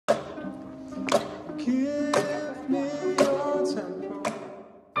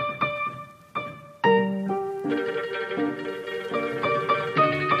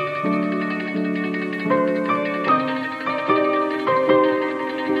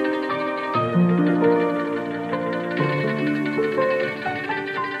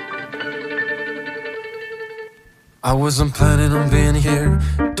I wasn't planning on being here.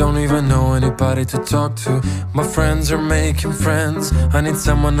 Don't even know anybody to talk to. My friends are making friends. I need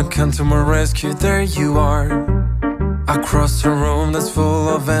someone to come to my rescue. There you are. I crossed a room that's full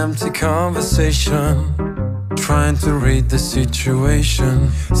of empty conversation, trying to read the situation.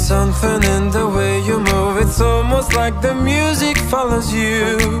 Something in the way you move, it's almost like the music follows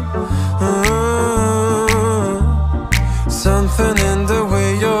you. Something in the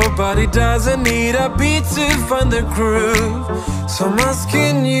way your body doesn't need a beat to find the groove. So I'm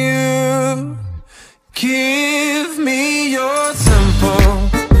asking you, give me your tempo.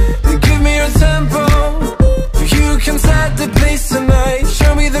 Give me your tempo. You can set the pace tonight.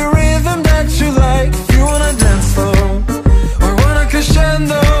 Show me the rhythm that you like. If you wanna dance slow or wanna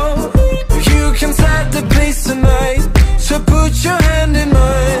crescendo, you can set the pace tonight. So put your hand in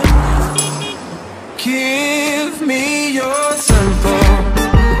mine. Give me your tempo.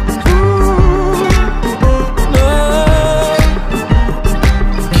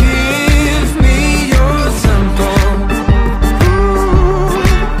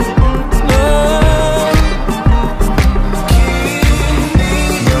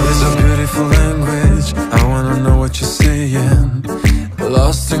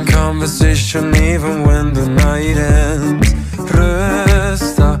 Lost in conversation even when the night ends.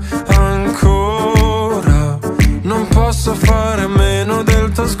 Resta ancora, non posso fare meno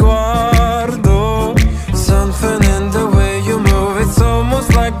del tuo sguardo. Something in the way you move, it's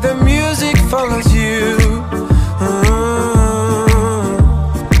almost like the music follows you.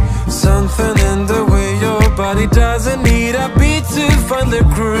 Something in the way your body doesn't need a beat to find the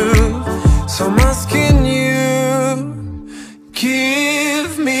groove. So I'm asking you,